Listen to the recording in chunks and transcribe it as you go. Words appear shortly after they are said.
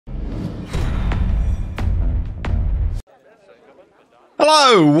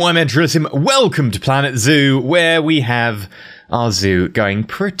Hello, I'm EnterElysium. Welcome to Planet Zoo, where we have our zoo going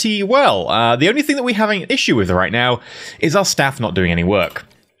pretty well. The only thing that we're having an issue with right now is our staff not doing any work.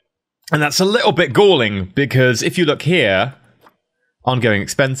 And that's a little bit galling, because if you look here, ongoing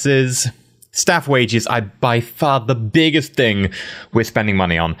expenses, staff wages are by far the biggest thing we're spending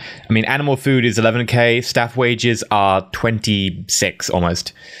money on. I mean, animal food is 11k, staff wages are 26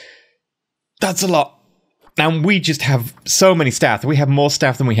 almost. That's a lot. And we just have so many staff. We have more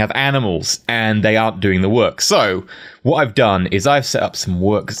staff than we have animals, and they aren't doing the work. So, what I've done is I've set up some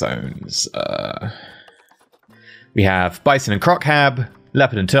work zones. We have bison and croc hab,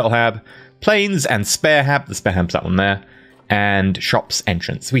 leopard and turtle hab, plains and spare hab. The spare hab's that one there. And shops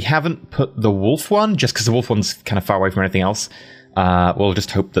entrance. We haven't put the wolf one, just because the wolf one's kind of far away from anything else. We'll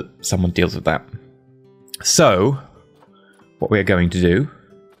just hope that someone deals with that. So, what we're going to do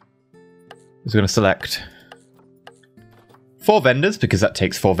is we're going to select 4 vendors, because that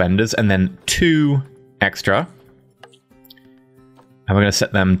takes 4 vendors, and then 2 extra. And we're going to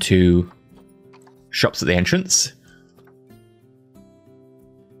set them to shops at the entrance.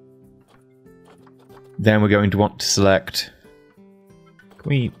 Then we're going to want to select... Can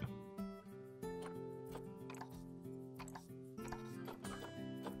we,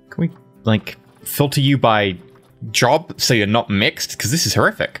 like, filter you by job so you're not mixed? Because this is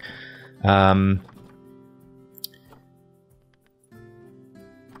horrific.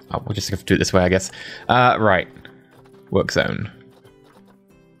 Oh, we'll just have to do it this way, I guess. Right. Work zone.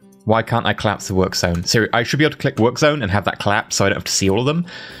 Why can't I collapse the work zone? So I should be able to click work zone and have that collapse so I don't have to see all of them.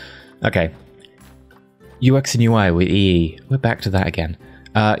 Okay. UX and UI with EE. We're back to that again.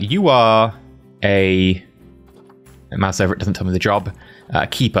 You are a mouse over it doesn't tell me the job.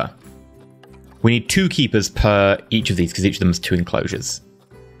 Keeper. We need 2 keepers per each of these because each of them has 2 enclosures.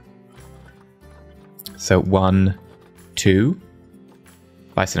 So 1, 2.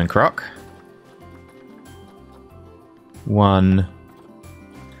 Bison and croc. 1,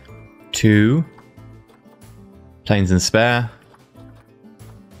 2. Plains and spare.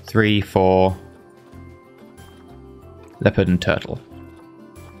 3, 4. Leopard and turtle.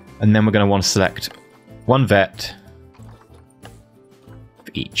 And then we're going to want to select 1 vet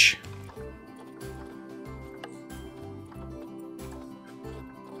for each.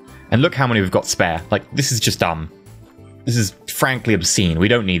 And look how many we've got spare. Like, this is just dumb. This is frankly obscene. We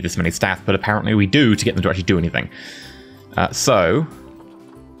don't need this many staff, but apparently we do to get them to actually do anything. So...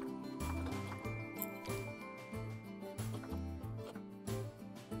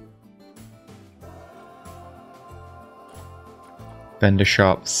 vendor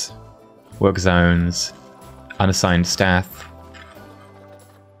shops, work zones, unassigned staff.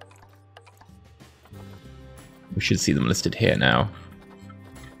 We should see them listed here now.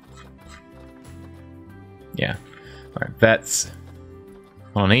 Yeah. Alright, vets.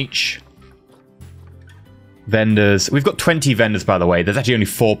 1 on each. Vendors. We've got 20 vendors, by the way. There's actually only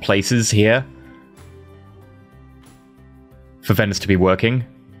 4 places here for vendors to be working.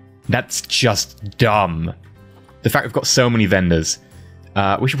 That's just dumb. The fact we've got so many vendors.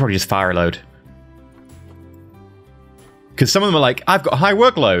 We should probably just fire a load. Because some of them are like, I've got a high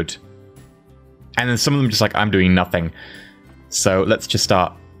workload. And then some of them are just like, I'm doing nothing. So let's just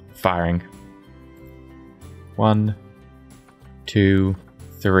start firing. 1, 2,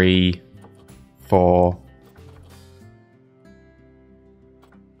 3, 4,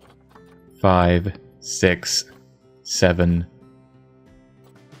 5, 6, 7,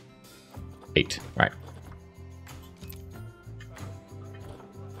 8. Right.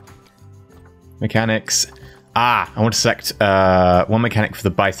 Mechanics. I want to select 1 mechanic for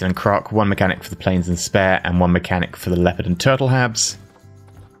the bison and croc, 1 mechanic for the plains and spare, and 1 mechanic for the leopard and turtle habs.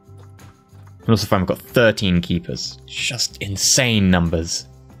 And also find we've got 13 keepers. Just insane numbers.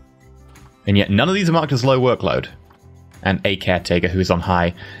 And yet none of these are marked as low workload. And a caretaker who's on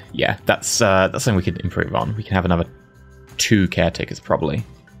high. Yeah, that's something we could improve on. We can have another 2 caretakers probably.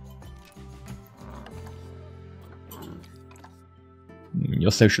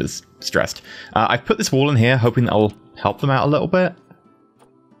 Your social is stressed. I've put this wall in here, hoping that'll help them out a little bit.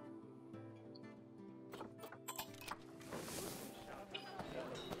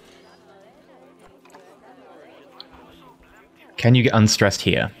 Can you get unstressed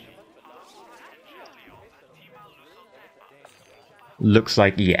here? Looks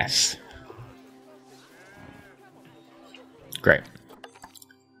like yes. Great.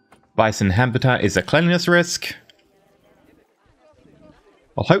 Bison habitat is a cleanliness risk.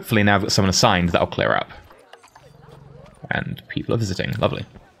 Well, hopefully now I've got someone assigned, that'll clear up. And people are visiting. Lovely.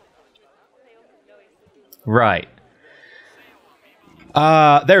 Right.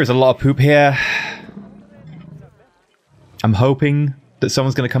 There is a lot of poop here. I'm hoping that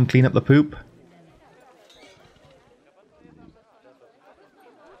someone's going to come clean up the poop.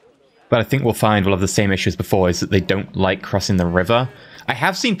 But I think we'll find we'll have the same issue as before, is that they don't like crossing the river. I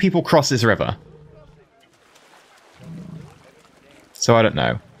have seen people cross this river. So I don't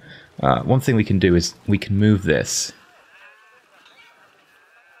know. One thing we can do is we can move this.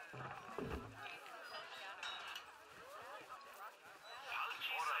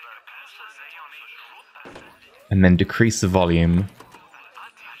 And then decrease the volume.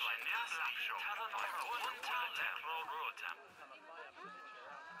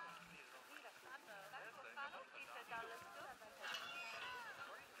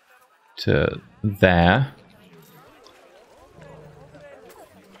 To there.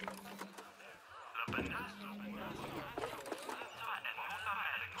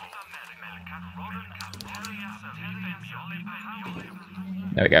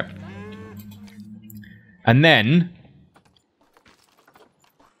 There we go. And then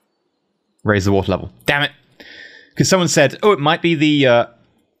raise the water level. Damn it! Because someone said, "Oh, it might be the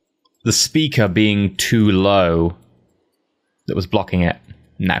speaker being too low that was blocking it."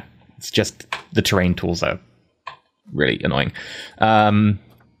 No, it's just the terrain tools are really annoying.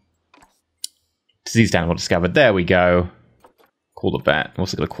 Disease animal discovered. There we go. Call the vet. I'm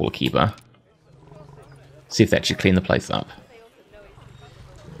also going to call a keeper. See if they actually clean the place up.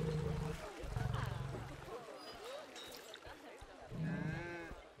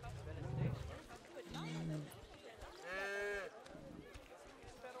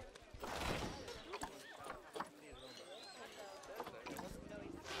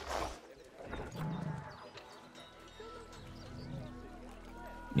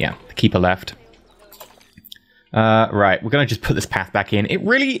 Yeah, the keeper left. Right, we're going to just put this path back in. It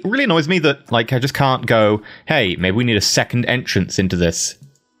really annoys me that, like, I just can't go, hey, maybe we need a second entrance into this.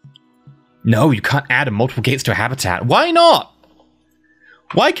 No, you can't add multiple gates to a habitat. Why not?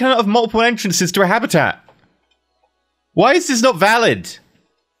 Why can't I have multiple entrances to a habitat? Why is this not valid?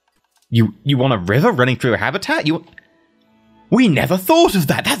 You want a river running through a habitat? We never thought of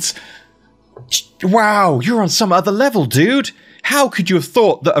that. That's... Wow, you're on some other level, dude. How could you have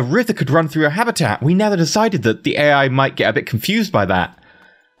thought that a river could run through a habitat? We never decided that the AI might get a bit confused by that.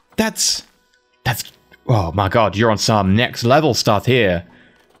 That's... Oh my god, you're on some next level stuff here.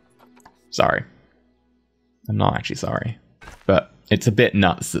 Sorry. I'm not actually sorry. But it's a bit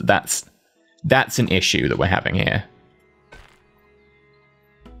nuts that that's an issue that we're having here.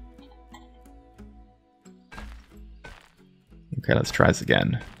 Okay, let's try this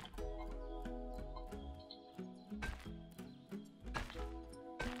again.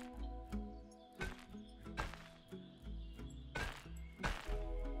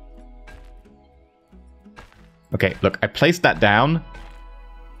 Okay, look, I placed that down.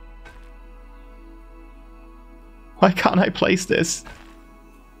 Why can't I place this?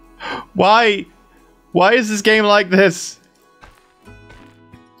 Why? Why is this game like this?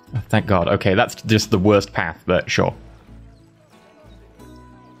 Oh, thank God. Okay, that's just the worst path, but sure.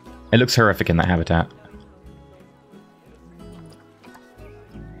 It looks horrific in that habitat.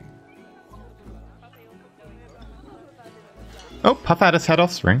 Oh, Puff had his head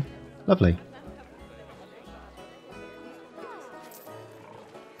offspring. Lovely.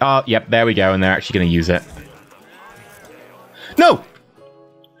 Oh, yep, there we go, and they're actually going to use it. No!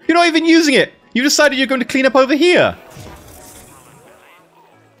 You're not even using it! You decided you're going to clean up over here!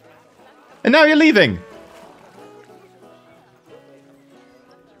 And now you're leaving!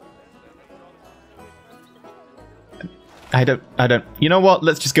 I don't... You know what?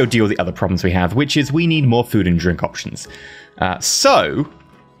 Let's just go deal with the other problems we have, which is we need more food and drink options. So,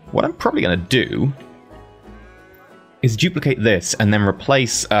 what I'm probably going to do is duplicate this and then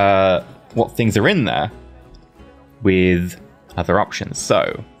replace what things are in there with other options.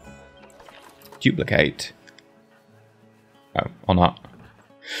 So, duplicate. Oh, or not.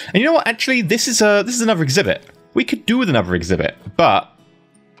 And you know what? Actually, this is another exhibit. We could do with another exhibit, but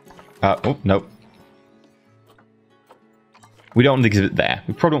oh no, we don't want the exhibit there.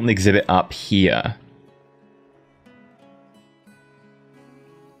 We probably want the exhibit up here.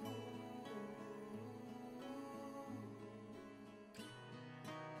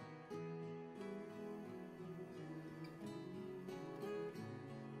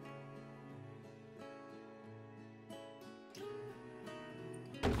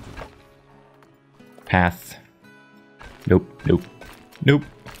 Path. Nope, nope, nope.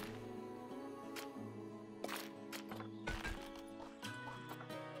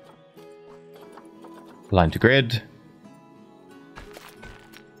 Align to grid.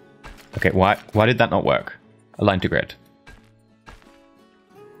 Okay, why did that not work? Align to grid.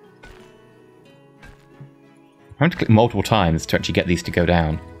 I have to click multiple times to actually get these to go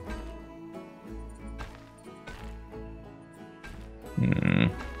down. There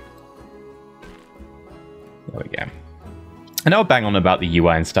we go. I know I bang on about the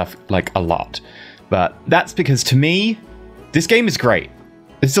UI and stuff, like, a lot. But that's because, to me, this game is great.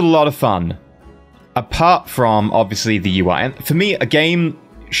 It's a lot of fun. Apart from, obviously, the UI. And for me, a game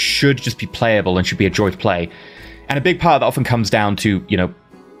should just be playable and should be a joy to play. And a big part of that often comes down to, you know,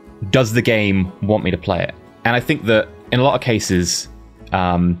 does the game want me to play it? And I think that, in a lot of cases,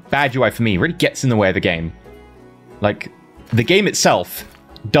 bad UI for me really gets in the way of the game. Like, the game itself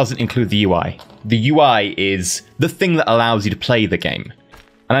doesn't include the UI. The UI is the thing that allows you to play the game.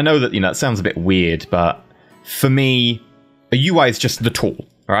 And I know that, you know, it sounds a bit weird, but for me, a UI is just the tool,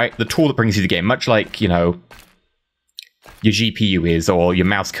 right? The tool that brings you the game, much like, you know, your GPU is or your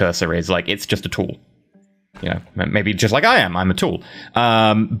mouse cursor is. Like, it's just a tool. You know, maybe just like I am, I'm a tool.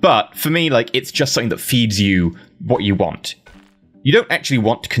 But for me, like, it's just something that feeds you what you want. You don't actually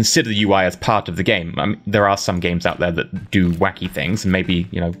want to consider the UI as part of the game. I mean, there are some games out there that do wacky things, and maybe,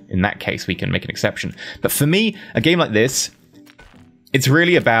 you know, in that case, we can make an exception. But for me, a game like this, it's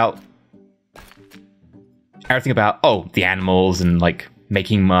really about everything about, oh, the animals and, like,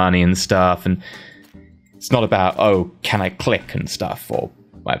 making money and stuff. And it's not about, oh, can I click and stuff or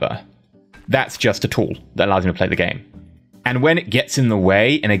whatever. That's just a tool that allows me to play the game. And when it gets in the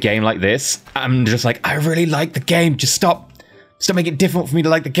way in a game like this, I'm just like, I really like the game. Just stop making it difficult for me to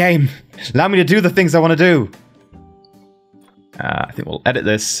like the game. Allow me to do the things I want to do. I think we'll edit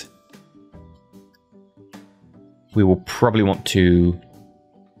this. We will probably want to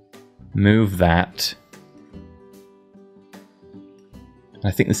move that.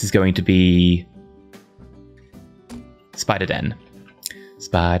 I think this is going to be Spider Den.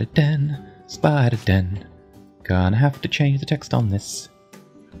 Spider Den, Spider Den. Gonna have to change the text on this.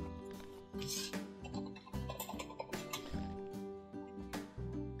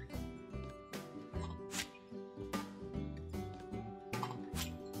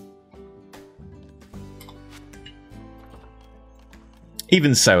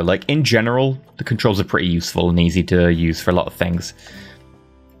 Even so, like, in general, the controls are pretty useful and easy to use for a lot of things.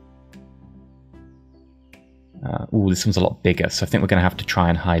 Ooh, this one's a lot bigger, so I think we're going to have to try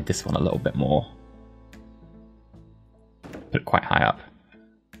and hide this one a little bit more. Put it quite high up.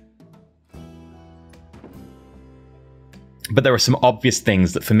 But there are some obvious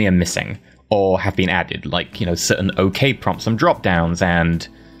things that for me are missing, or have been added, like, you know, certain OK prompts on drop-downs, and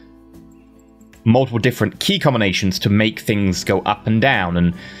multiple different key combinations to make things go up and down.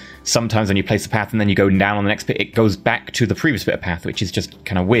 And sometimes when you place a path and then you go down on the next bit, it goes back to the previous bit of path, which is just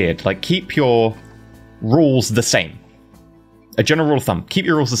kind of weird. Like, keep your rules the same. A general rule of thumb, keep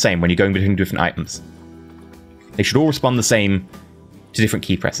your rules the same when you're going between different items. They should all respond the same to different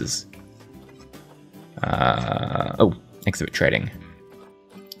key presses. Oh, exhibit trading.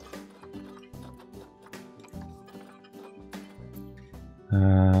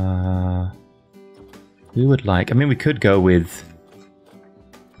 We would like... I mean, we could go with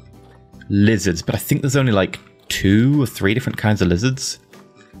lizards, but I think there's only like 2 or 3 different kinds of lizards.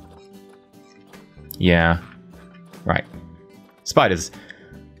 Yeah. Right. Spiders.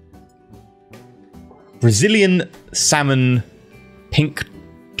 Brazilian salmon pink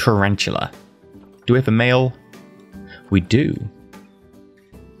tarantula. Do we have a male? We do.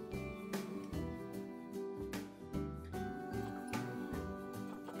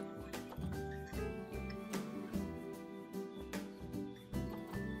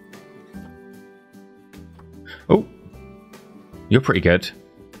 Oh, you're pretty good.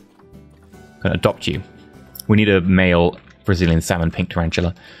 I'm gonna adopt you. We need a male Brazilian salmon pink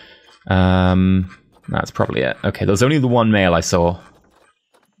tarantula. That's probably it. Okay, there's only the one male I saw.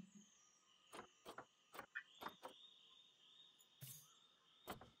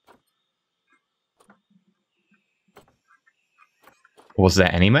 Was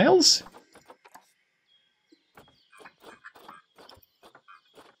there any males?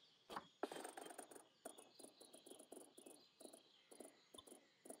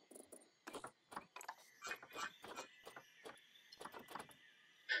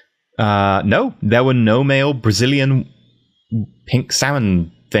 No, there were no male Brazilian pink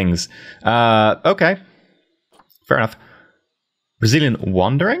salmon things. Okay. Fair enough. Brazilian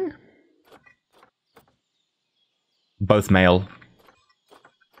wandering? Both male.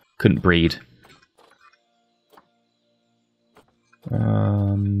 Couldn't breed.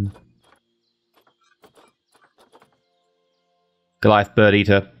 Goliath bird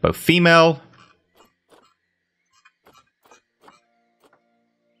eater, both female.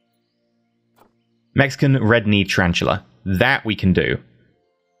 Mexican red-kneed tarantula. That we can do.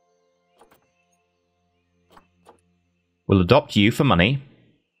 We'll adopt you for money.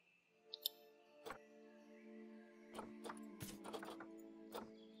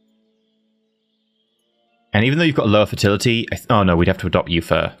 And even though you've got a lower fertility... oh no, we'd have to adopt you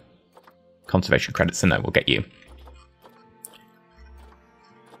for conservation credits, so no, we'll get you.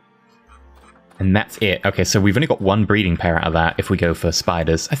 And that's it. Okay, so we've only got one breeding pair out of that if we go for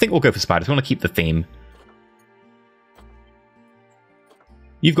spiders. I think we'll go for spiders. We want to keep the theme.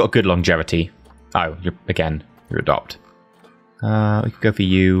 You've got good longevity. Oh, you're adopt. We could go for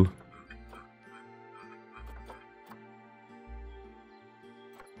you.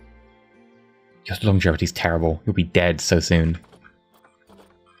 Your longevity's terrible. You'll be dead so soon.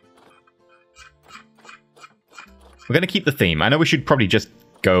 We're going to keep the theme. I know we should probably just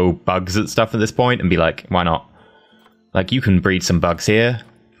go bugs and stuff at this point and be like, why not? Like, you can breed some bugs here.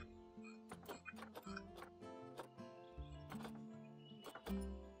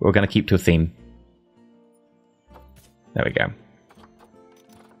 We're going to keep to a theme. There we go.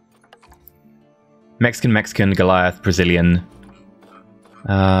 Mexican, Goliath, Brazilian.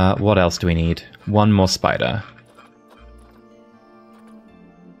 What else do we need? One more spider.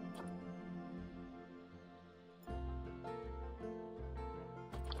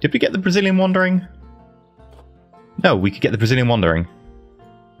 Did we get the Brazilian Wandering? No, we could get the Brazilian Wandering.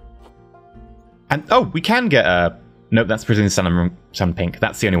 And, oh, we can get a... Nope, that's Brazilian Sun Pink.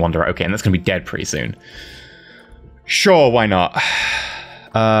 That's the only Wanderer. Okay, and that's going to be dead pretty soon. Sure, why not?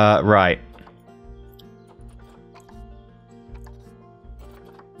 Right.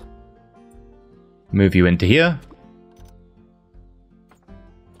 Move you into here.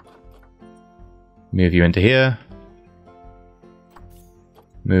 Move you into here.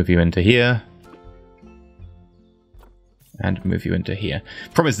 Move you into here. And move you into here.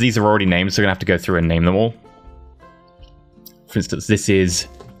 Problem is, these are already named, so we're going to have to go through and name them all. For instance, this is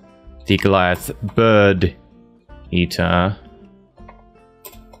the Goliath Bird Eater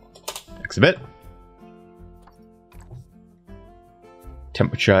exhibit.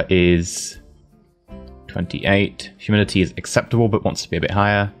 Temperature is 28. Humidity is acceptable, but wants to be a bit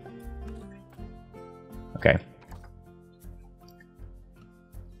higher. Okay.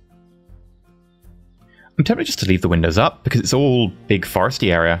 I'm tempted just to leave the windows up, because it's all big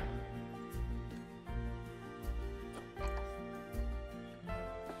foresty area.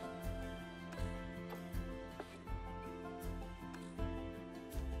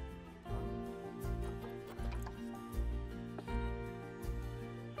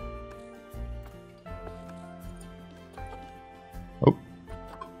 Oh.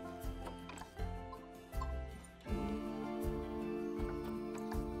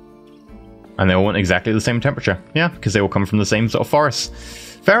 And they all want exactly the same temperature. Yeah, because they all come from the same sort of forest.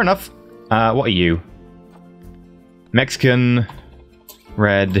 Fair enough. What are you? Mexican,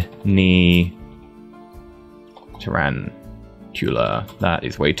 red, knee, tarantula. That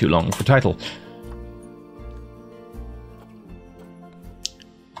is way too long for title.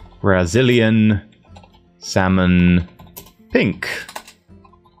 Brazilian, salmon, pink.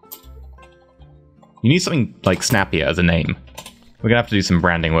 You need something like snappier as a name. We're going to have to do some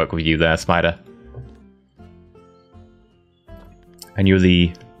branding work with you there, Spider. And you're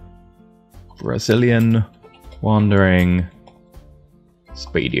the Brazilian Wandering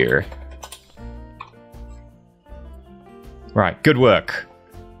Spider. Right, good work.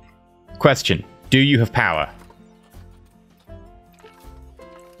 Question, do you have power?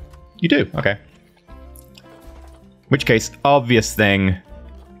 You do, okay. In which case, obvious thing.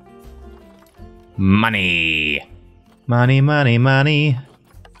 Money. Money, money, money.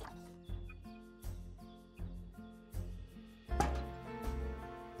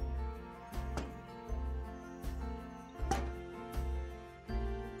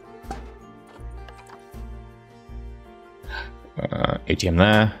 ATM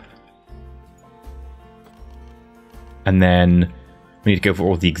there. And then we need to go for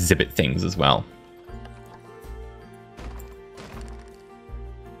all the exhibit things as well.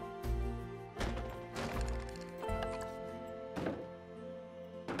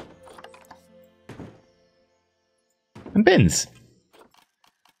 And bins.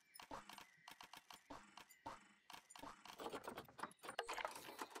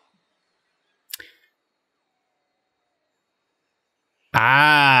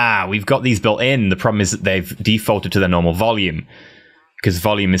 Ah, we've got these built in. The problem is that they've defaulted to their normal volume, because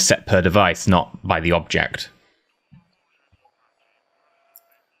volume is set per device, not by the object.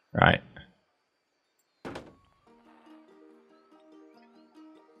 Right.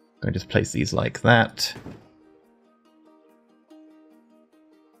 I just place these like that.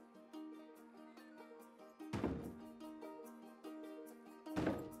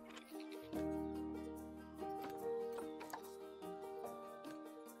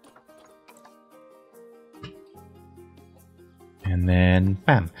 And then,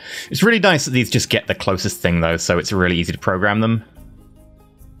 bam. It's really nice that these just get the closest thing, though, so it's really easy to program them.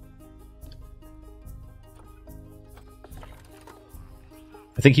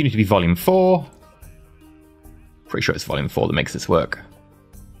 I think you need to be volume 4. Pretty sure it's volume 4 that makes this work.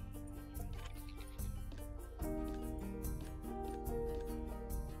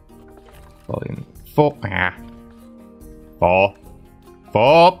 Volume 4. Ah. 4.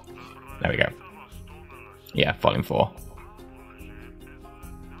 4. There we go. Yeah, volume 4.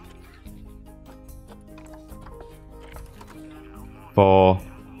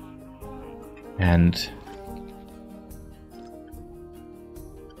 And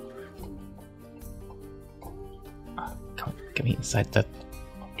come on, get me inside the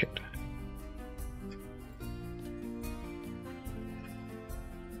object.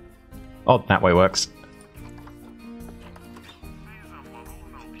 Oh, that way works.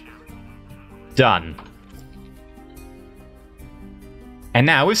 Done. And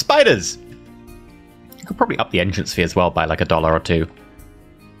now with spiders. I could probably up the entrance fee as well by like $1 or $2.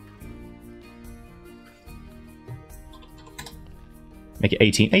 Make it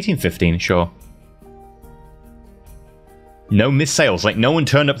 18.15, sure. No missed sales. Like, no one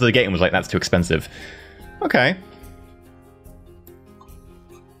turned up to the gate and was like, that's too expensive. Okay.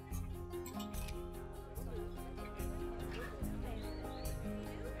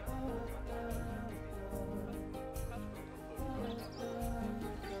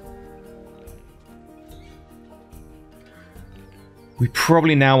 We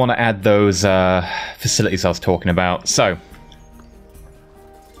probably now want to add those facilities I was talking about. So,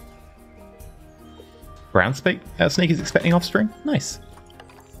 brown snake is expecting offspring. Nice.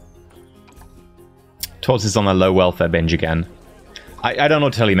 Tortoise is on a low welfare binge again. I don't know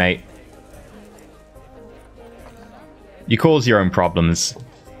what to tell you, mate. You cause your own problems.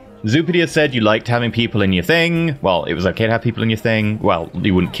 Zupidia said you liked having people in your thing. Well, it was okay to have people in your thing. Well,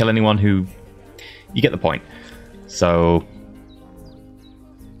 you wouldn't kill anyone who... You get the point. So...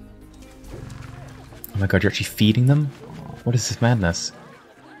 Oh my god, you're actually feeding them? What is this madness?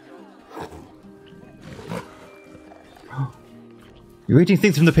 You're eating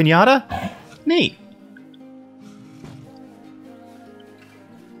things from the pinata? Neat.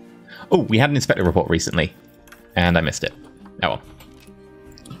 Oh, we had an inspector report recently, and I missed it. Oh well.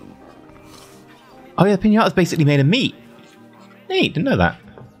 Oh yeah, the pinata's basically made of meat. Neat, didn't know that.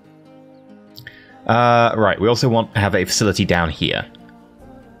 Right, we also want to have a facility down here.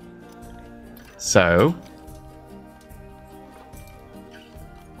 So...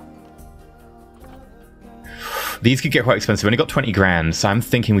 These could get quite expensive. We only got 20 grand, so I'm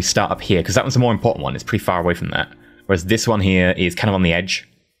thinking we start up here, because that one's the more important one. It's pretty far away from that. Whereas this one here is kind of on the edge.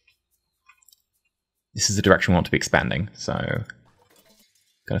 This is the direction we want to be expanding, so...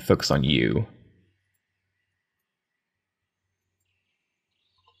 Gonna focus on you.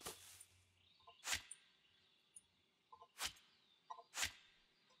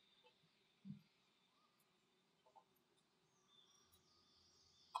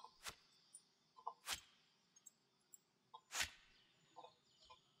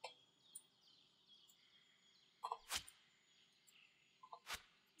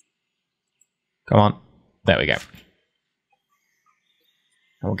 Come on. There we go. And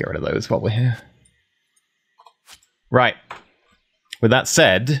we'll get rid of those while we're here. Right. With that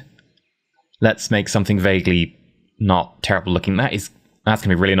said, let's make something vaguely not terrible looking. That's going to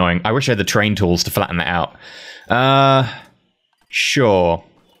be really annoying. I wish I had the terrain tools to flatten that out. Sure.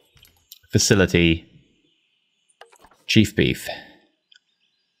 Facility. Chief beef.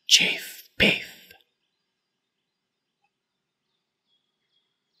 Chief beef.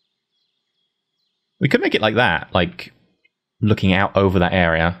 We could make it like that, like looking out over that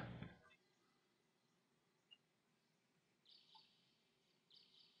area.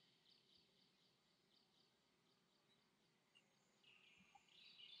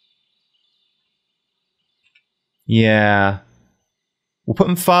 Yeah. We'll put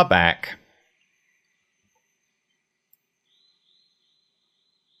them far back.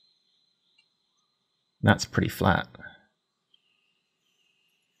 That's pretty flat.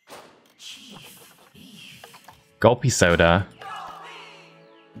 Gulpy Soda.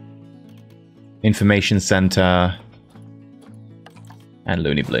 Information Center. And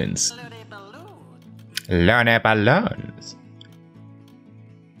Looney Balloons. Looney Balloons.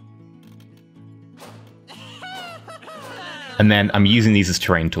 And then I'm using these as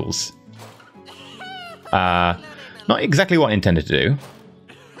terrain tools. Not exactly what I intended to do.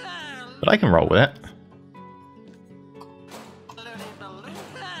 But I can roll with it.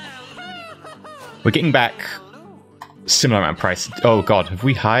 We're getting back similar amount of price. Oh god, have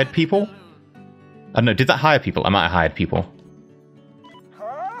we hired people? I don't know, did that hire people? I might have hired people.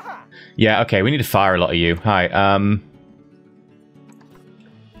 Yeah, okay, we need to fire a lot of you. Hi,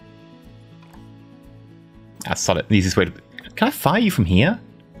 that's solid. The easiest way to... Can I fire you from here?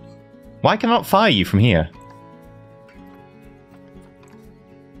 Why can I not fire you from here?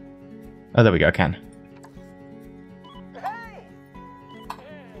 Oh, there we go, I can.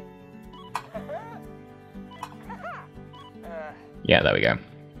 Yeah, there we go.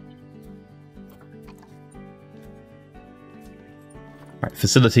 Right,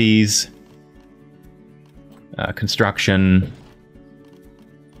 facilities. Construction.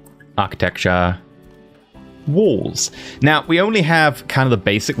 Architecture. Walls. Now, we only have kind of the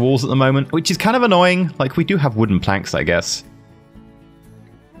basic walls at the moment, which is kind of annoying. Like, we do have wooden planks, I guess.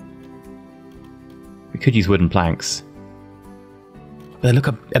 We could use wooden planks. But they look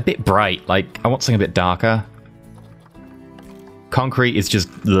a bit bright. Like, I want something a bit darker. Concrete is just...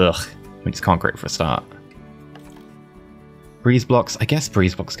 ugh. I mean, it's concrete for a start. Breeze blocks. I guess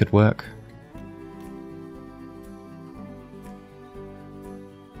breeze blocks could work.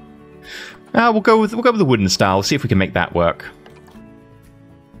 We'll go with the wooden style. See if we can make that work.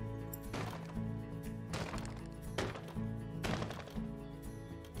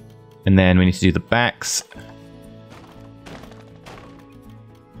 And then we need to do the backs.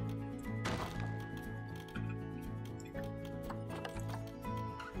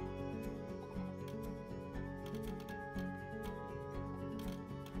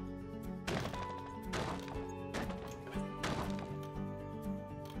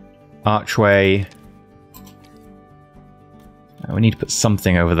 Archway. We need to put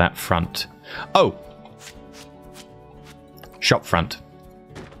something over that front. Oh! Shop front.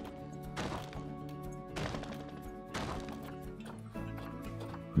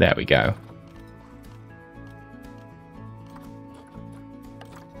 There we go.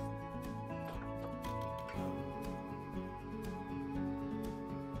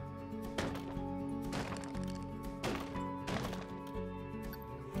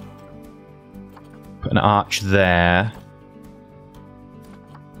 Put an arch there.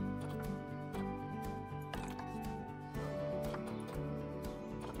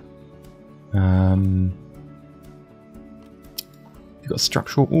 You've got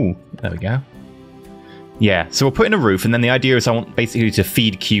structural. Ooh, there we go. Yeah, so we'll put in a roof, and then the idea is I want basically to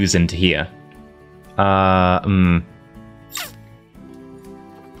feed queues into here. Oh,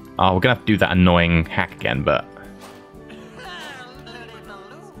 we're gonna have to do that annoying hack again, but.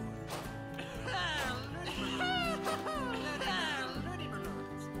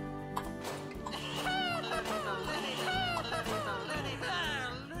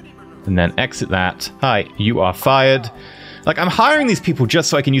 And then exit that. Hi, you are fired. Like, I'm hiring these people just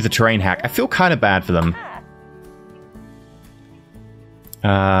so I can use a terrain hack. I feel kind of bad for them.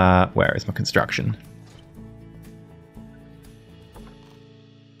 Where is my construction?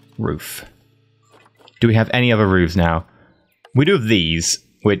 Roof. Do we have any other roofs now? We do have these,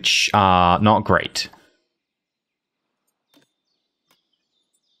 which are not great.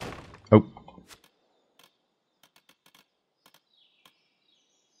 Oh.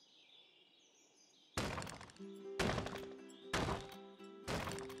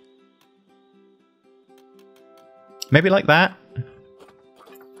 Maybe like that.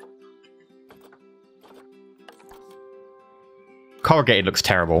 Corrugated looks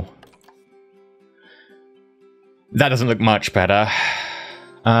terrible. That doesn't look much better.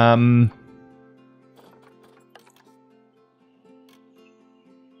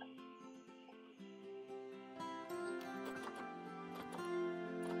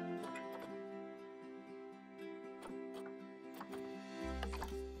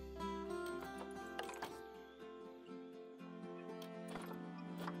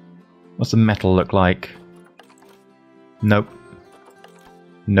 What's the metal look like? Nope.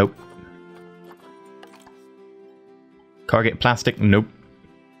 Nope. Corrugated plastic? Nope.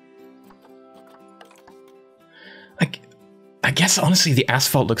 I guess, honestly, the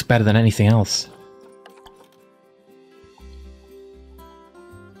asphalt looks better than anything else.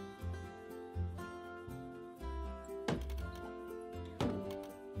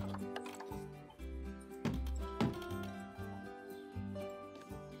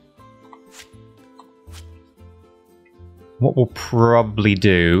 What we'll probably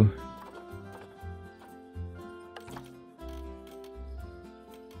do...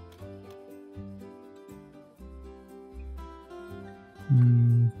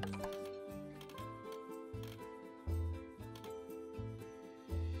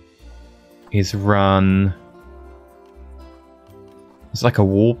 is run... There's like a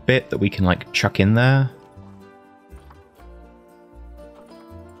wall bit that we can like chuck in there.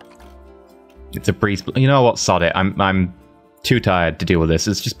 It's a breeze... You know what? Sod it. I'm Too tired to deal with this.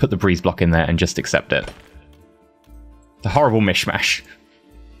 Let's just put the breeze block in there and just accept it. The horrible mishmash.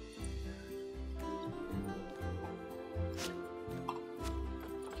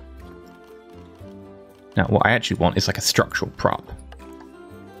 Now, what I actually want is like a structural prop.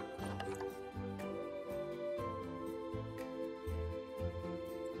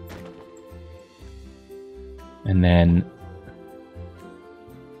 And then...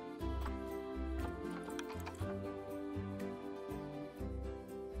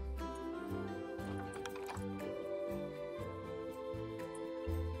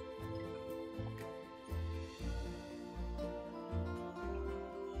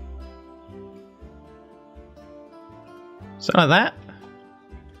 something like that.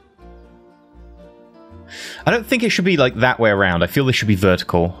 I don't think it should be like that way around. I feel this should be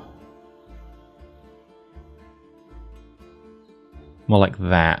vertical. More like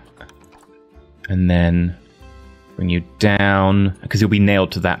that. And then bring you down, because you'll be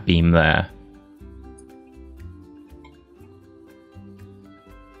nailed to that beam there.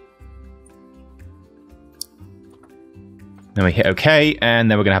 Then we hit OK,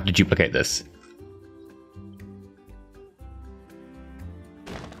 and then we're going to have to duplicate this.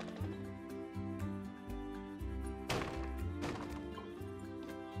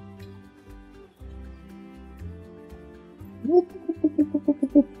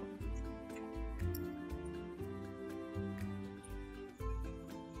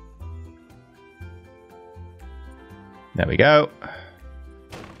 There we go.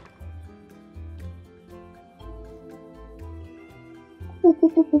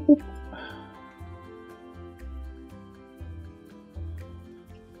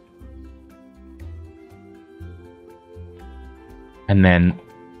 And then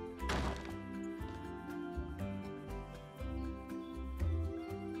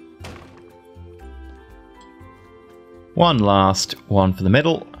one last one for the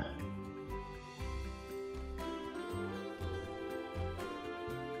middle.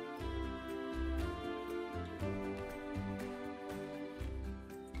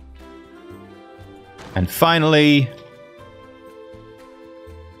 And finally,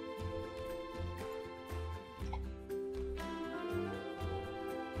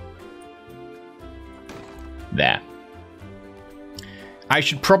 there. I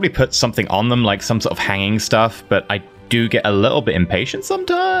should probably put something on them, like some sort of hanging stuff, but I do get a little bit impatient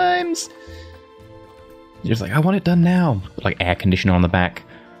sometimes. You're just like, I want it done now. Put like air conditioner on the back.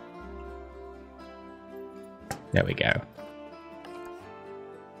 There we go.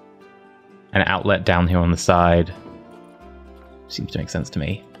 An outlet down here on the side. Seems to make sense to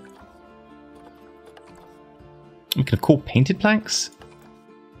me. We can have cool painted planks?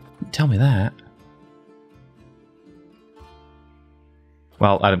 Tell me that.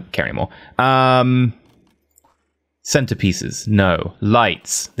 Well, I don't care anymore. Centerpieces. No.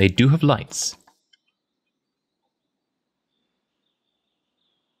 Lights. They do have lights.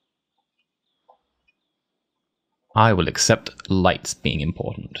 I will accept lights being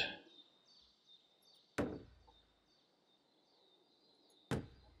important.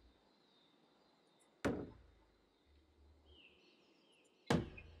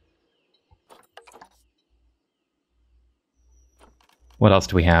 What else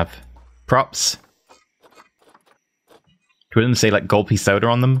do we have? Props. Do we say like gulpy soda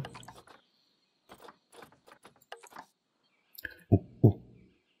on them? Ooh, ooh.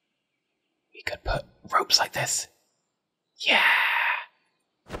 We could put ropes like this. Yeah.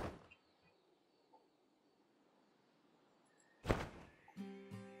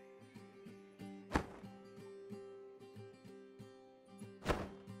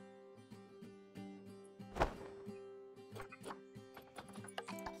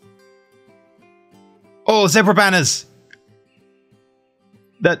 Oh, zebra banners!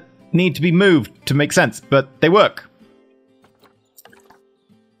 That need to be moved to make sense, but they work.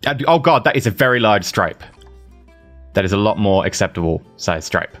 Oh god, that is a very large stripe. That is a lot more acceptable size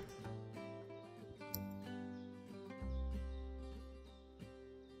stripe.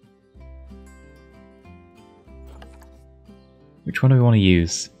 Which one do we want to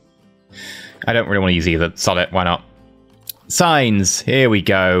use? I don't really want to use either. Sod it, why not? Signs, here we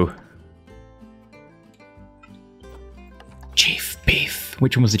go. Chief beef.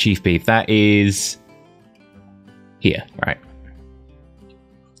 Which one was the chief beef? That is here, right.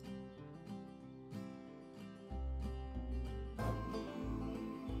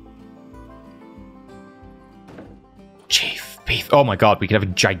 Chief beef. Oh my god, we could have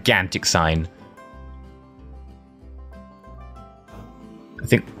a gigantic sign. I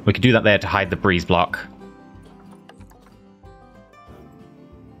think we could do that there to hide the breeze block.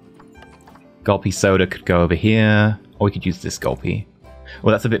 Gulpy soda could go over here. Or we could use this gulpy.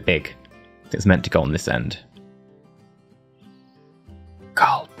 Well, that's a bit big. It's meant to go on this end.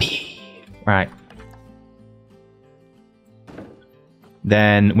 Gulpy. Right.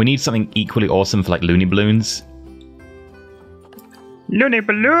 Then we need something equally awesome for like loony balloons. Loony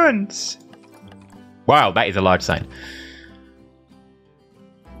balloons! Wow, that is a large sign.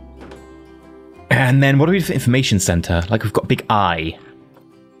 And then what do we do for information center? Like we've got big eye.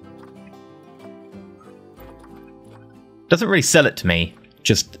 Doesn't really sell it to me.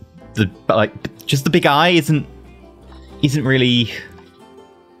 Just the big eye isn't really.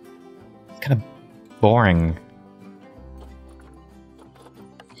 It's kind of boring.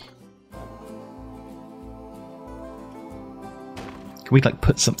 Can we like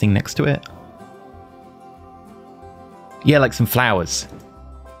put something next to it? Yeah, like some flowers.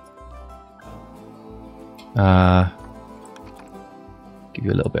 Give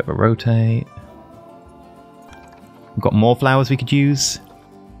you a little bit of a rotate. We've got more flowers we could use.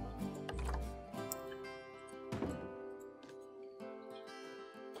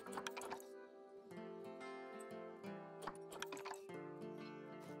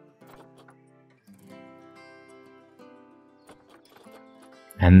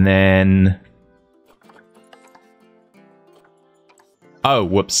 And then... Oh,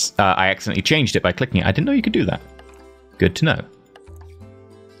 whoops. I accidentally changed it by clicking it. I didn't know you could do that. Good to know.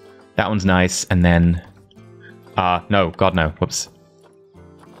 That one's nice. And then... no. God, no. Whoops.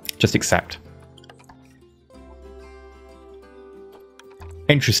 Just accept.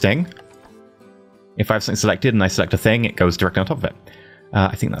 Interesting. If I have something selected and I select a thing, it goes directly on top of it.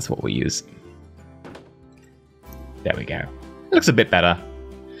 I think that's what we use. There we go. It looks a bit better.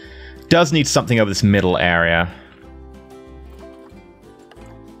 Does need something over this middle area.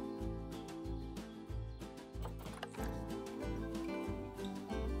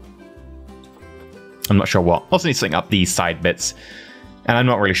 I'm not sure what. Also need something up these side bits. And I'm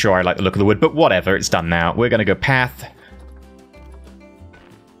not really sure I like the look of the wood, but whatever, it's done now. We're going to go path.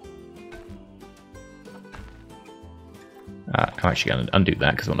 I'm actually going to undo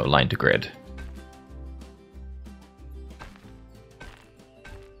that because I want to align to grid.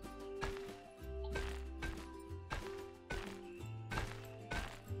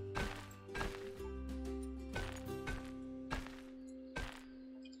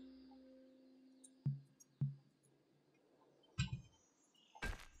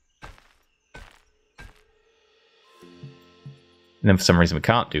 And then for some reason we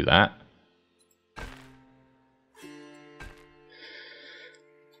can't do that.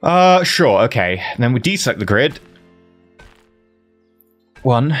 Sure, okay. And then we deselect the grid.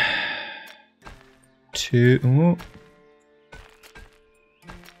 1, 2... Ooh.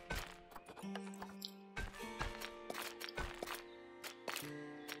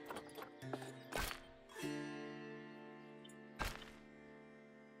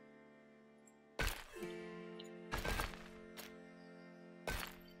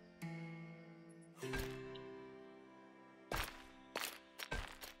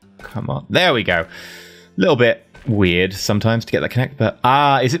 Come on. There we go. A little bit weird sometimes to get that connect, but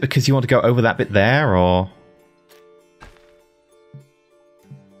is it because you want to go over that bit there, or?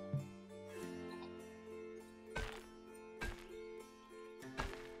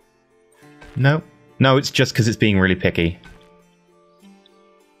 No. No, it's just because it's being really picky.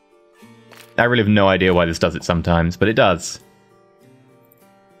 I really have no idea why this does it sometimes, but it does.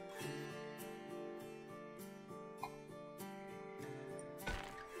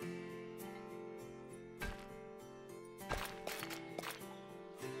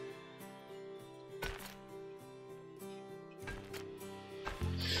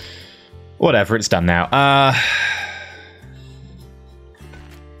 Whatever, it's done now.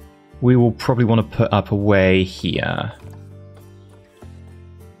 We will probably want to put up a way here.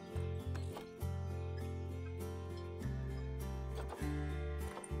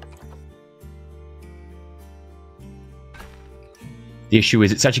 The issue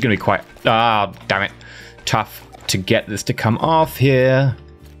is it's actually going to be quite... damn it. Tough to get this to come off here.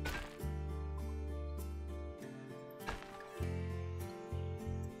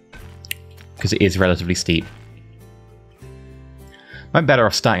 Because it is relatively steep. I'm better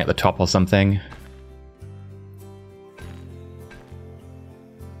off starting at the top or something.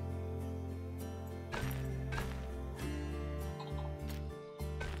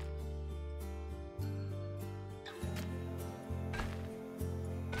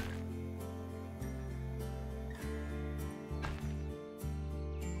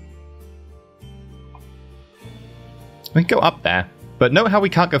 We can go up there, but note how we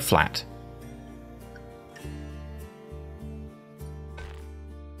can't go flat.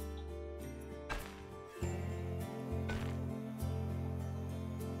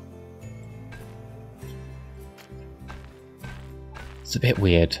 It's a bit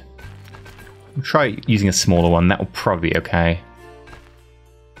weird. I'll try using a smaller one. That will probably be okay.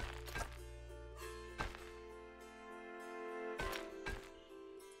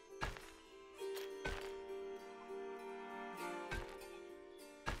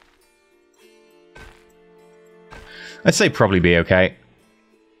 I'd say probably be okay.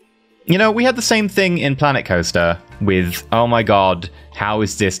 You know, we had the same thing in Planet Coaster with, oh my god, how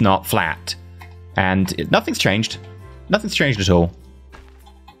is this not flat? And nothing's changed. Nothing's changed at all.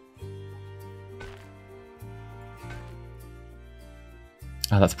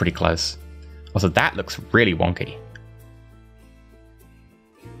 Oh, that's pretty close. Also, that looks really wonky.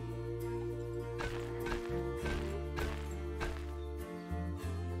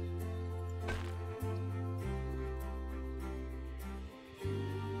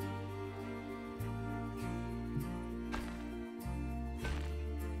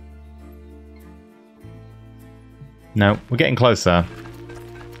 No, we're getting closer.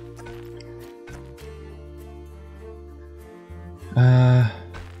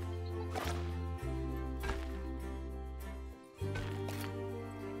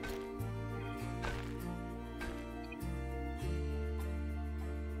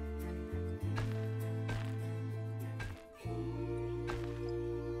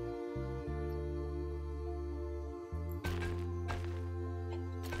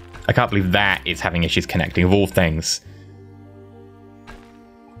 I can't believe that is having issues connecting, of all things.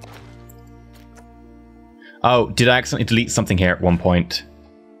 Oh, did I accidentally delete something here at one point?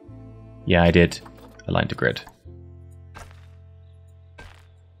 Yeah, I did. Align to grid.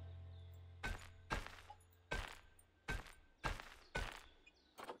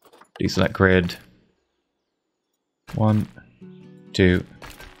 Deselect grid. 1, 2,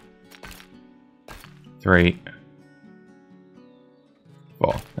 3,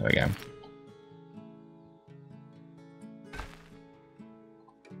 4. There we go.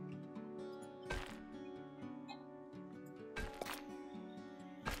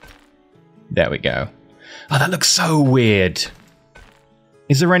 There we go. Oh, that looks so weird.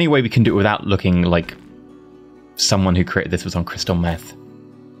 Is there any way we can do it without looking like someone who created this was on crystal meth?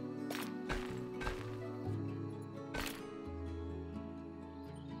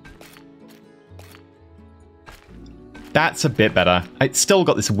 That's a bit better. It's still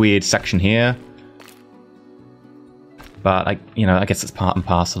got this weird section here. But, I guess it's part and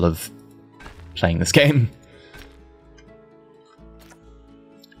parcel of playing this game.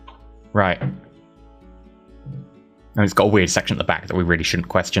 Right. And it's got a weird section at the back that we really shouldn't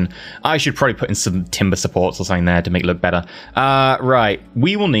question. I should probably put in some timber supports or something there to make it look better. Right.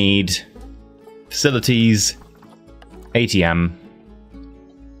 We will need facilities, ATM.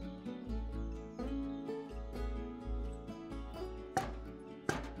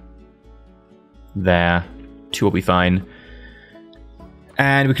 There. 2 will be fine.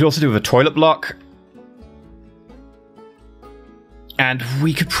 And we could also do with a toilet block. And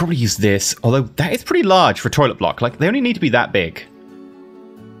we could probably use this, although that is pretty large for a toilet block. Like, they only need to be that big.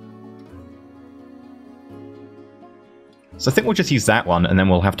 So I think we'll just use that one, and then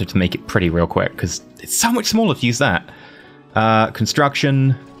we'll have to make it pretty real quick, because it's so much smaller to use that.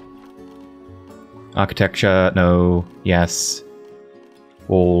 Construction. Architecture, no. Yes.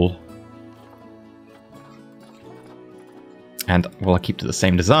 Wall. And we'll keep to the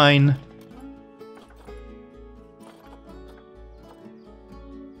same design.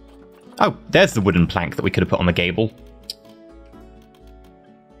 Oh, there's the wooden plank that we could have put on the gable.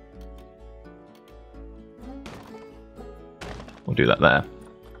 We'll do that there.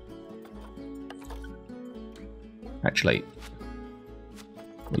 Actually,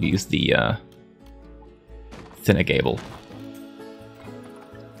 we'll use the thinner gable.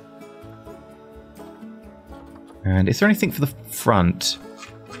 And is there anything for the front?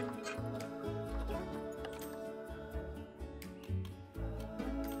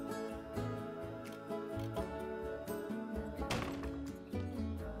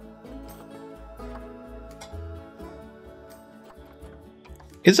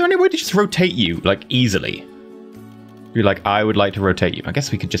 Is there any way to just rotate you, like, easily? Be like, I would like to rotate you. I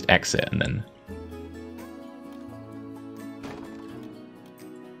guess we could just exit and then...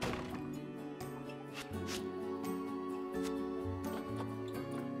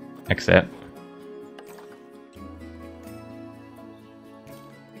 Exit.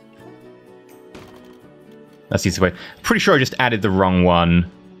 That's the easy way. Pretty sure I just added the wrong one.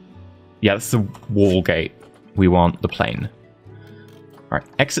 Yeah, that's the wall gate. We want the plane. Alright,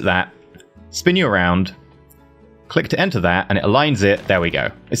 exit that. Spin you around. Click to enter that, and it aligns it. There we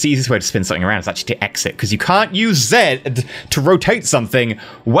go. It's the easiest way to spin something around is actually to exit, because you can't use Z to rotate something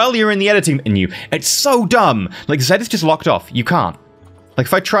while you're in the editing menu. It's so dumb. Like, Z is just locked off. You can't. Like,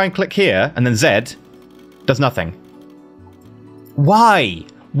 if I try and click here, and then Z, does nothing. Why?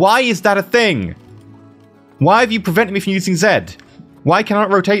 Why is that a thing? Why have you prevented me from using Z? Why can I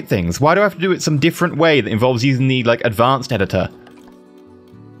not rotate things? Why do I have to do it some different way that involves using the, like, advanced editor?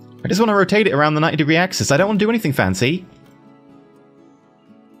 I just want to rotate it around the 90-degree axis. I don't want to do anything fancy.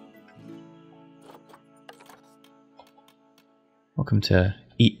 Welcome to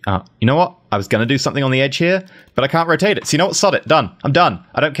eat. You know what? I was going to do something on the edge here, but I can't rotate it. So you know what? Sod it. Done. I'm done.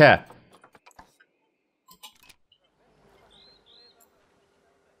 I don't care.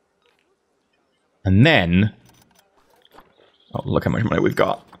 And then... oh, look how much money we've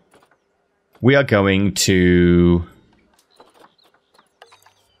got. We are going to...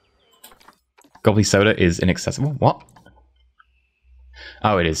 Gobbly soda is inaccessible. What?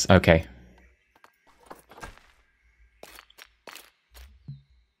 Oh, it is. Okay.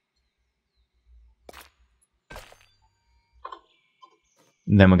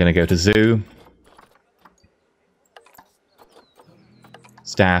 And then we're going to go to zoo.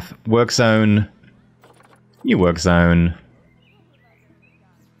 Staff. Work zone. New work zone.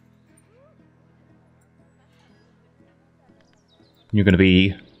 You're going to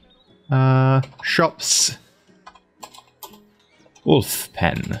be... shops. Wolf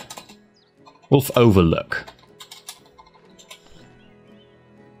pen. Wolf overlook.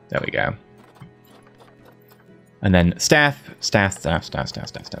 There we go. And then staff.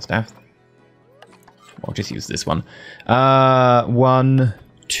 I'll just use this one. 1,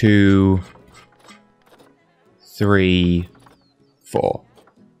 2, 3, 4,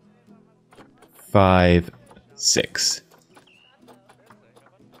 5, 6.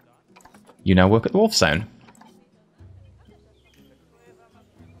 You now work at the Wolf Zone.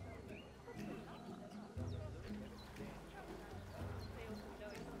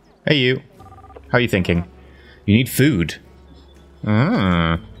 Hey you. How are you thinking? You need food.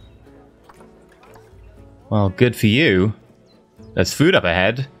 Well, good for you. There's food up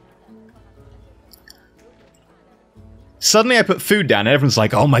ahead. Suddenly I put food down and everyone's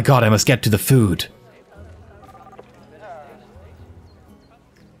like, oh my god, I must get to the food.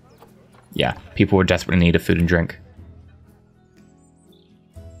 Yeah, people were desperately in need of food and drink.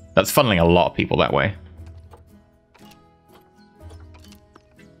 That's funneling a lot of people that way.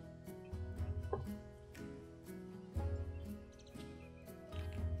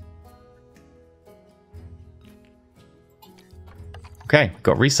 Okay,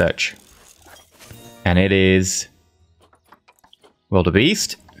 got research. And it is...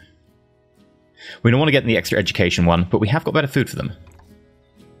 wildebeest. We don't want to get in the extra education one, but we have got better food for them.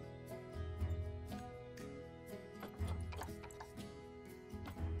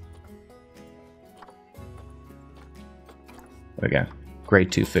 There we go.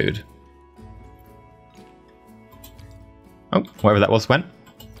 Grade 2 food. Oh, wherever that was went.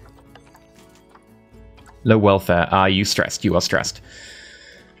 Low welfare. Are you stressed? You are stressed.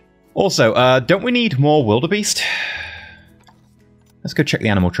 Also, don't we need more wildebeest? Let's go check the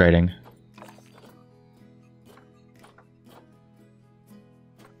animal trading.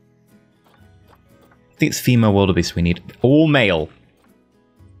 I think it's female wildebeest we need. All male.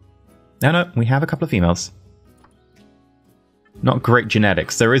 No, we have a couple of females. Not great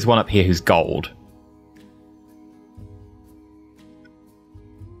genetics. There is one up here who's gold.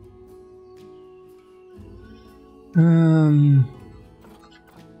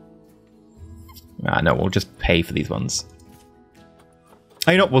 No, we'll just pay for these ones.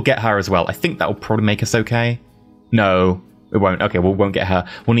 Oh, you know what? We'll get her as well. I think that will probably make us okay. No, it won't. Okay, we won't get her.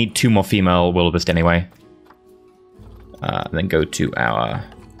 We'll need 2 more female wildebeest anyway. And then go to our...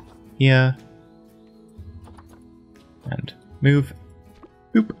 here. And move.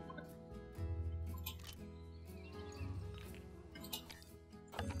 Boop.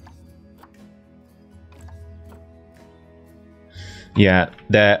 Yeah,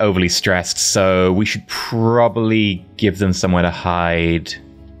 they're overly stressed, so we should probably give them somewhere to hide.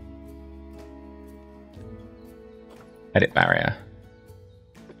 Edit barrier.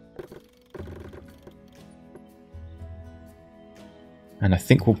 And I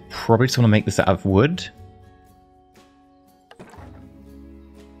think we'll probably just want to make this out of wood.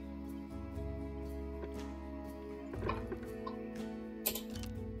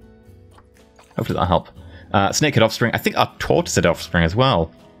 Hopefully that'll help. Snakehead offspring. I think our tortoise had offspring as well.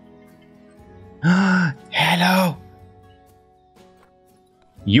 Hello!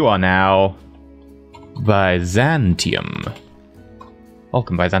 You are now Byzantium.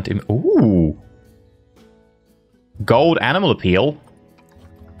 Welcome, Byzantium. Ooh! Gold animal appeal.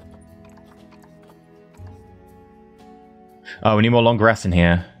 Oh, we need more long grass in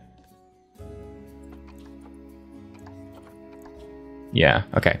here. Yeah,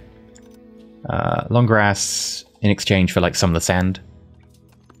 okay. Long grass in exchange for like some of the sand.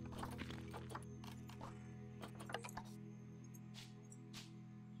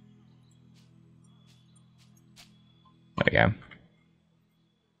 There we go.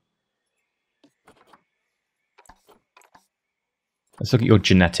 Let's look at your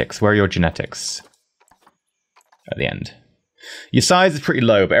genetics. Where are your genetics? At the end. Your size is pretty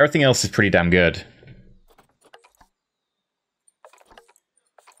low, but everything else is pretty damn good.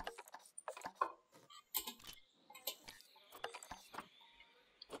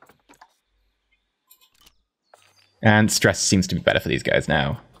 And stress seems to be better for these guys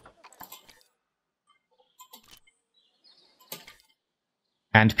now.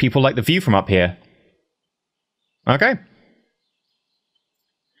 And people like the view from up here. Okay.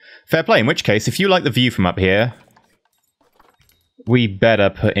 Fair play, in which case, if you like the view from up here, we better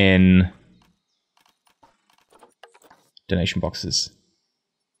put in donation boxes.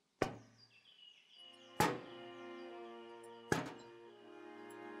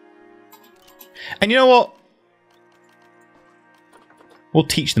 And you know what? We'll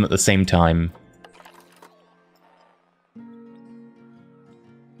teach them at the same time.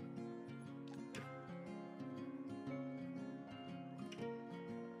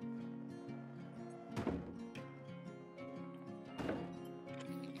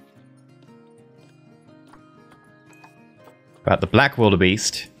 About the black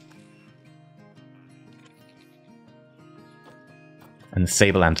wildebeest and the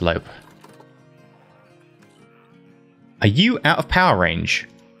sable antelope. Are you out of power range?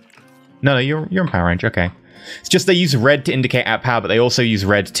 No, you're in power range. Okay. It's just they use red to indicate out of power, but they also use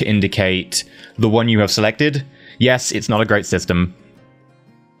red to indicate the one you have selected. Yes, it's not a great system.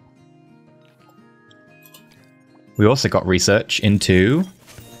 We also got research into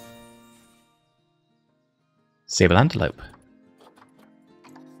sable antelope,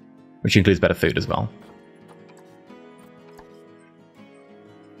 which includes better food as well.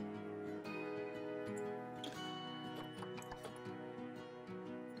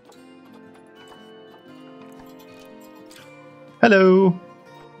 Hello!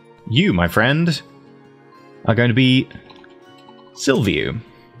 You, my friend, are going to be Sylvie.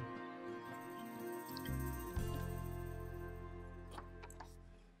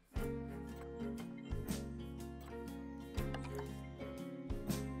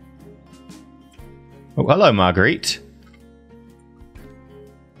 Oh, hello, Marguerite.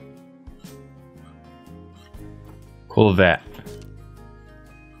 Corvette.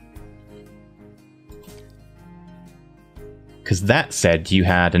 Because that said you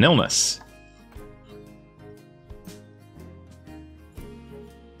had an illness.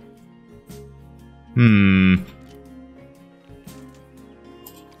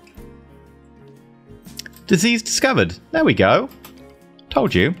 Disease discovered. There we go.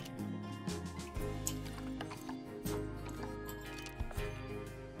 Told you.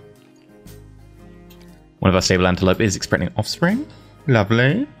 One of our sable antelope is expecting offspring.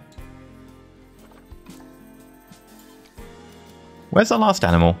 Lovely. Where's our last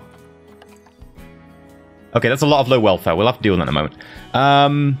animal? Okay, that's a lot of low welfare. We'll have to deal with that in a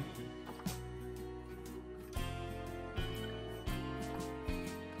moment.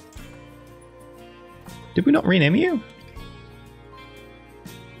 Did we not rename you?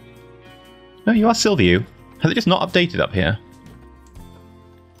 No, you are Sylvie. Has it just not updated up here?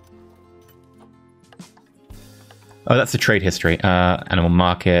 Oh, that's the trade history. Animal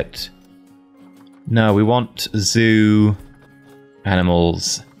market. No, we want zoo...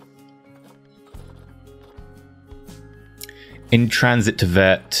 animals. In transit to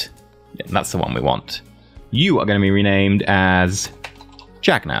vet. Yeah, that's the one we want. You are going to be renamed as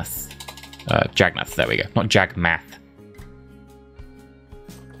Jagnath. Jagnath, there we go. Not Jagmath.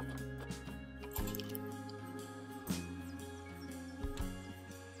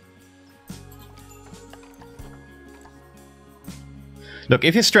 Look,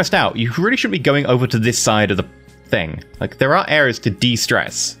 if you're stressed out, you really shouldn't be going over to this side of the thing. Like, there are areas to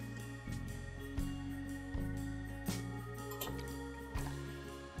de-stress.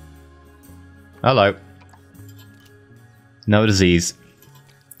 Hello. No disease.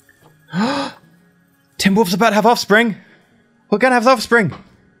 Tim Wolf's about to have offspring. We're gonna have offspring.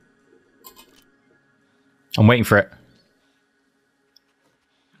 I'm waiting for it.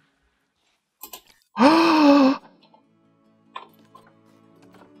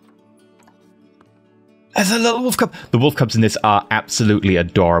 There's a little wolf cub. The wolf cubs in this are absolutely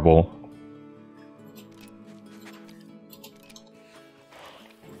adorable.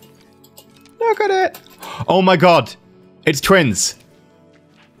 Look at it. Oh my god. It's twins.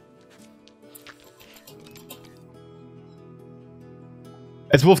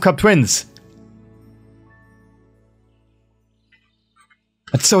 It's wolf cub twins.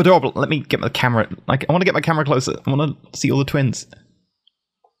 It's so adorable. Let me get my camera. Like, I want to get my camera closer. I want to see all the twins.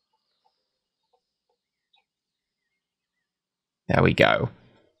 There we go.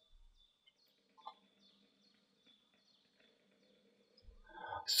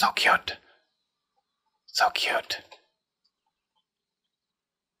 So cute. So cute.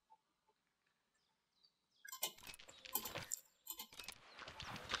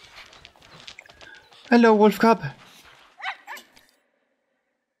 Hello, wolf cub.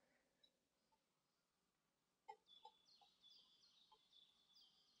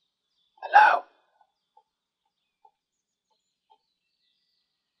 Hello.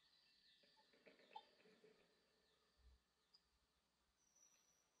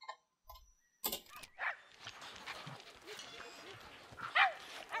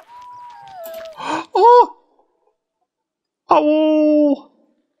 Oh! Ow!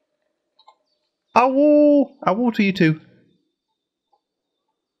 Ow! Ow to you too.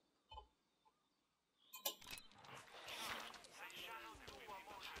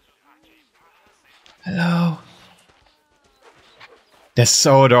 Hello. They're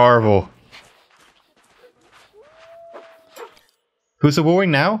so adorable. Who's the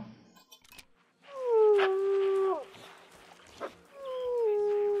wooing now?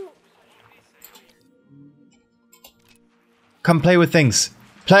 Come play with things.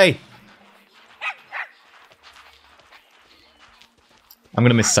 Play! I'm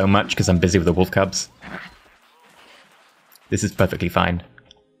gonna miss so much because I'm busy with the wolf cubs. This is perfectly fine.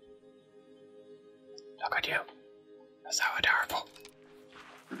 Look at you. That's so adorable.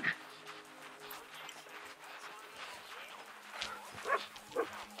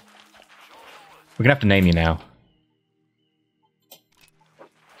 We're gonna have to name you now.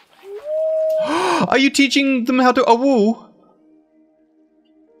 Are you teaching them how to awoo?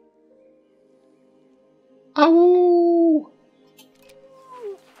 Awoo!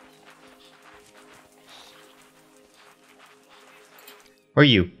 Where are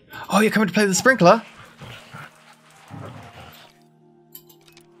you? Oh, you're coming to play with the sprinkler?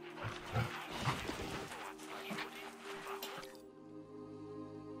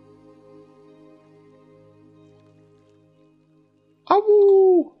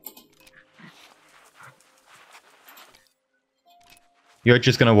 Awoo! You're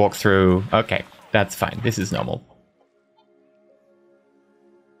just gonna walk through. Okay, that's fine. This is normal.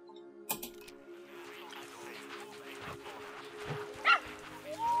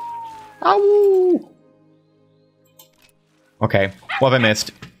 Ow! Okay, what have I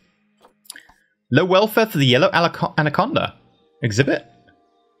missed? Low welfare for the yellow anaconda. Exhibit?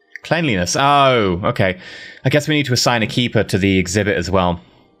 Cleanliness. Oh, okay. I guess we need to assign a keeper to the exhibit as well.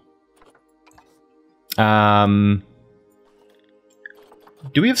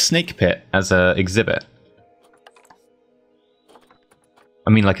 Do we have Snake Pit as a exhibit? I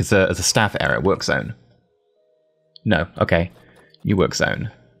mean, like as a staff area, work zone. No, okay. New work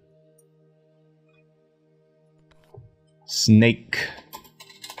zone. Snake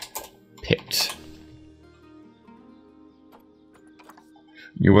Pit.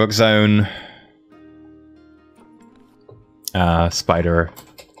 New work zone. Spider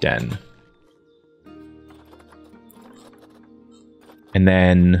Den. And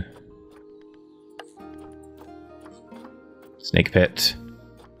then Snake Pit.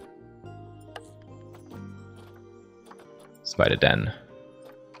 Spider Den.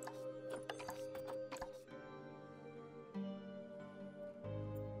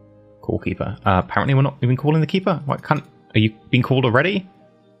 Call keeper. Apparently we're not even calling the keeper. Why can't... Are you being called already?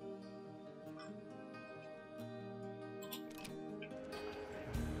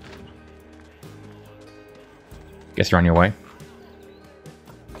 Guess you're on your way.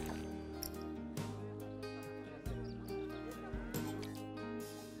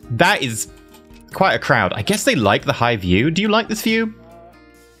 That is quite a crowd. I guess they like the high view. Do you like this view?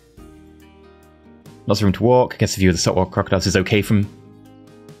 Lots of room to walk. I guess the view of the saltwater crocodiles is okay from...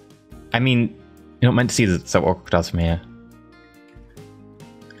 I mean, you're not meant to see the saltwater crocodiles from here.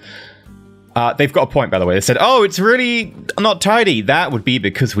 They've got a point, by the way. They said, oh, it's really not tidy. That would be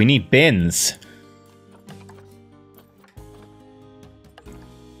because we need bins.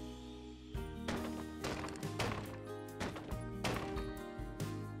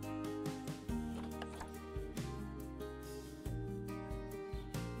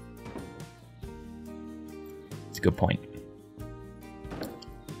 It's a good point.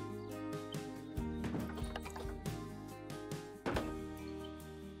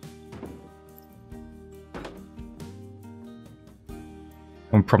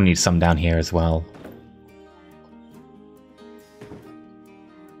 We'll probably need some down here as well.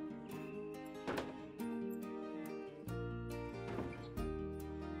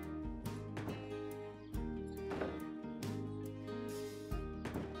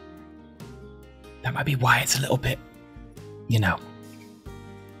 That might be why it's a little bit, you know,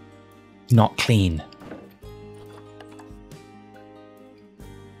 not clean.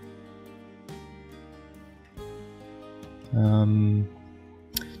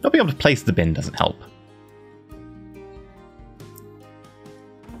 Not being able to place the bin doesn't help.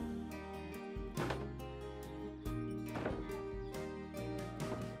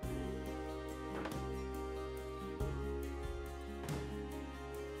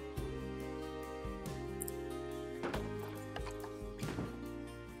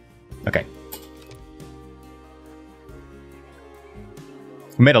 Okay.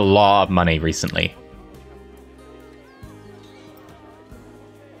 We made a lot of money recently.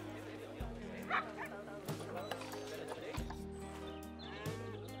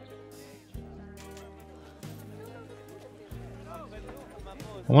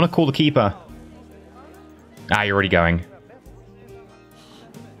 I want to call the keeper. Ah, you're already going.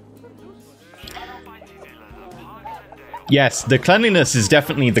 Yes, the cleanliness is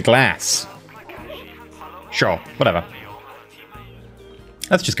definitely the glass. Sure, whatever.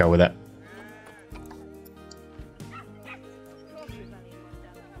 Let's just go with it.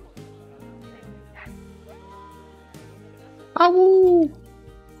 Ow!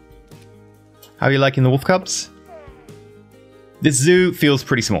 How are you liking the wolf cubs? This zoo feels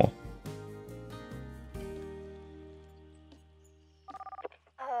pretty small.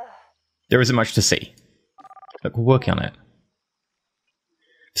 There isn't much to see. Look, we're working on it.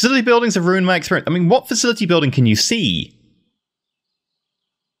 Facility buildings have ruined my experience. I mean, what facility building can you see?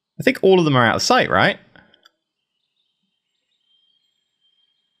 I think all of them are out of sight, right?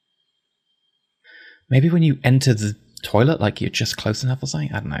 Maybe when you enter the toilet, like you're just close enough or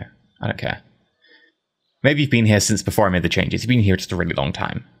something? I don't know. I don't care. Maybe you've been here since before I made the changes. You've been here just a really long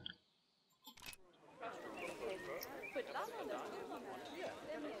time.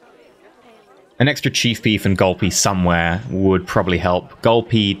 An extra chief beef and gulpy somewhere would probably help.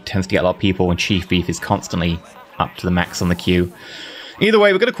 Gulpy tends to get a lot of people, and chief beef is constantly up to the max on the queue. Either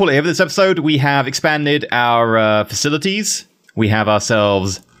way, we're going to call it here for this episode. We have expanded our facilities. We have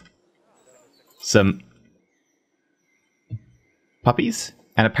ourselves some puppies,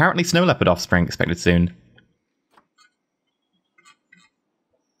 and apparently snow leopard offspring expected soon.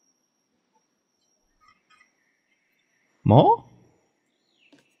 More?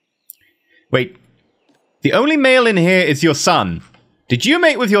 Wait. The only male in here is your son. Did you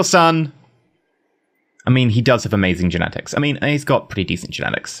mate with your son? I mean, he does have amazing genetics. I mean, he's got pretty decent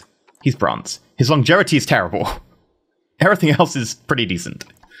genetics. He's bronze. His longevity is terrible. Everything else is pretty decent.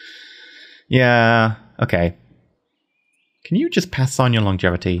 Yeah, okay. Can you just pass on your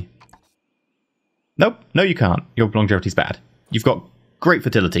longevity? Nope, no you can't. Your longevity's bad. You've got great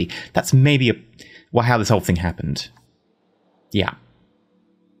fertility. That's maybe how this whole thing happened. Yeah.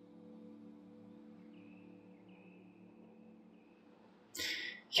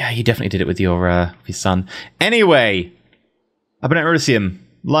 Yeah, you definitely did it with your son. Anyway, I've been EnterElysium.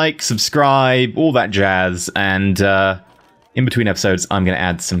 Like, subscribe, all that jazz, and in between episodes, I'm going to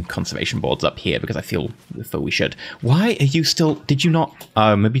add some conservation boards up here because I feel we should. Why are you still... Did you not...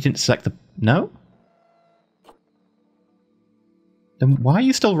 Oh, maybe you didn't select the... No? Then why are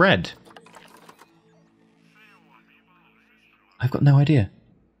you still red? I've got no idea.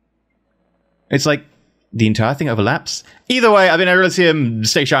 It's like the entire thing overlaps. Either way, I've been EnterElysium.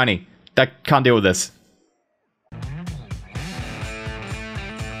 Stay shiny. I can't deal with this.